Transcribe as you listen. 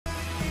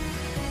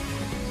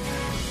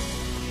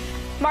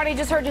Marty,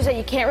 just heard you say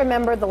you can't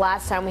remember the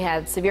last time we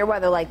had severe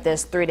weather like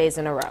this 3 days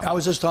in a row. I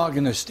was just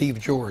talking to Steve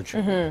George.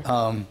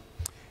 I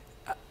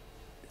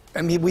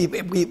mean,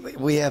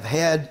 we have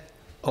had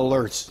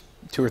alerts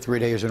 2 or 3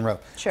 days in a row.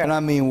 Sure. And I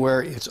mean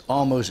where it's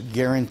almost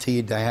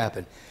guaranteed to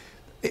happen.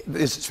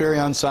 It's very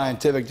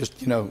unscientific, just,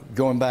 you know,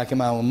 going back in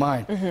my own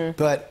mind.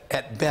 But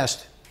at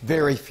best,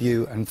 very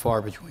few and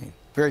far between.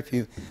 Very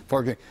few,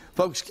 far between.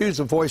 Folks, excuse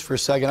the voice for a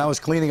second. I was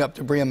cleaning up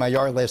debris in my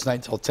yard last night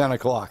until 10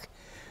 o'clock.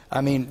 I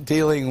mean,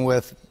 dealing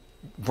with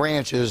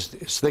branches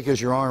as thick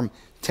as your arm,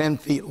 10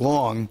 feet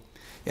long,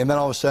 and then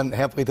all of a sudden,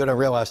 halfway through, I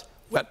realized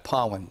wet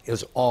pollen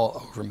is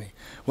all over me.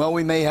 Well,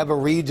 we may have a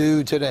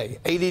redo today.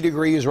 80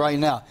 degrees right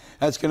now.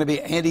 That's going to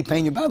be Andy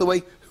Pena, by the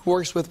way, who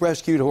works with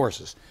rescued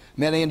horses.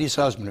 Met Andy's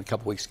husband a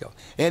couple weeks ago.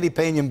 Andy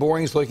Pena in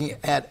Boring's looking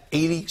at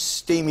 80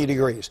 steamy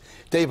degrees.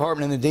 Dave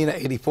Hartman in Medina,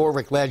 84.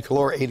 Rick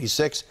Ladd-Calor,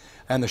 86.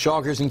 And the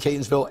Shockers in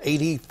Catonsville,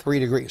 83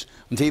 degrees.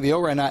 On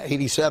TVO right now,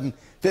 87.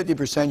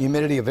 50%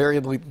 humidity, a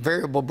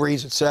variable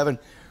breeze at 7.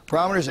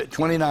 Barometers at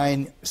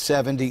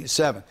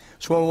 29.77.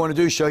 So what we want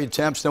to do is show you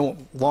temps, then we'll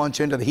launch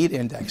into the heat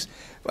index.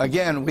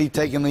 Again, we've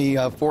taken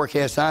the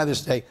forecast high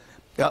this day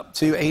up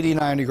to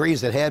 89 degrees.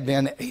 That had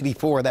been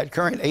 84. That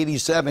current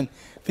 87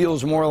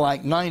 feels more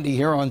like 90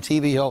 here on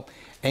TV Hill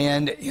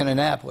and in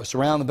Annapolis.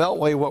 Around the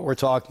Beltway, what we're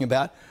talking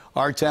about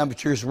are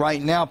temperatures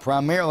right now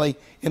primarily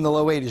in the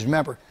low 80s.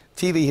 Remember,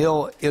 TV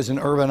Hill is an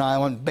urban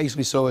island,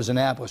 basically so is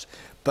Annapolis.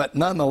 But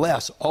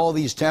nonetheless, all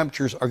these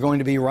temperatures are going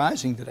to be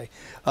rising today.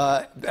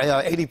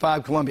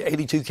 85 Columbia,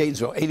 82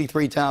 Catonsville,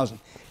 83 Townsend,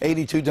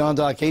 82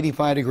 Dundalk,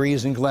 85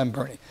 degrees in Glen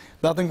Burnie.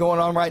 Nothing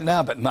going on right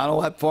now, but not all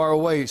that far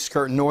away,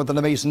 skirting north of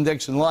the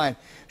Mason-Dixon line.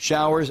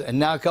 Showers and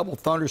now a couple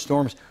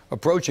thunderstorms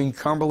approaching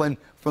Cumberland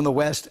from the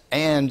west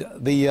and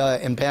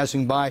and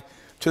passing by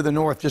to the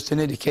north. Just an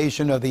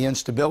indication of the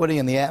instability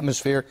in the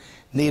atmosphere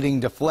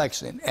needing to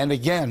flex. And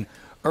again,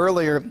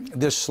 earlier,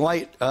 this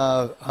slight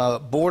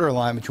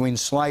borderline between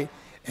slight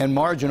and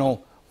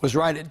marginal was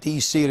right at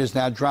D.C. It has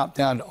now dropped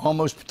down to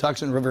almost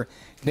Patuxent River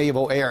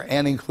naval air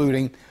and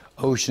including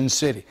Ocean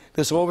City.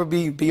 This will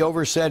be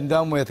over said and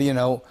done with, you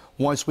know,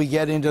 once we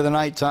get into the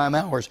nighttime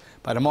hours.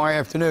 By tomorrow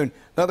afternoon,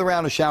 another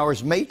round of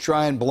showers may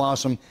try and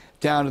blossom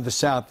down to the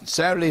south.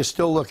 Saturday is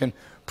still looking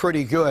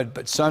pretty good,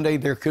 but Sunday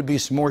there could be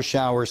some more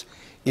showers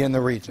in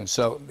the region.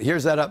 So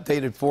here's that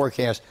updated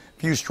forecast. A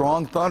few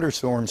strong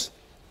thunderstorms.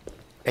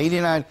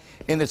 89,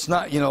 and it's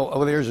not, you know,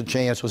 oh, there's a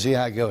chance. We'll see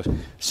how it goes.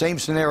 Same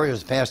scenario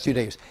as the past 2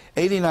 days.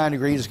 89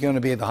 degrees is going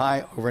to be the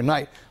high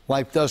overnight.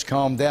 Life does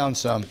calm down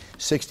some.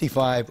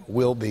 65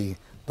 will be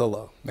the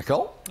low.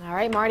 Nicole? All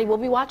right, Marty, we'll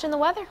be watching the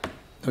weather.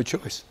 No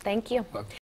choice. Thank you. Welcome.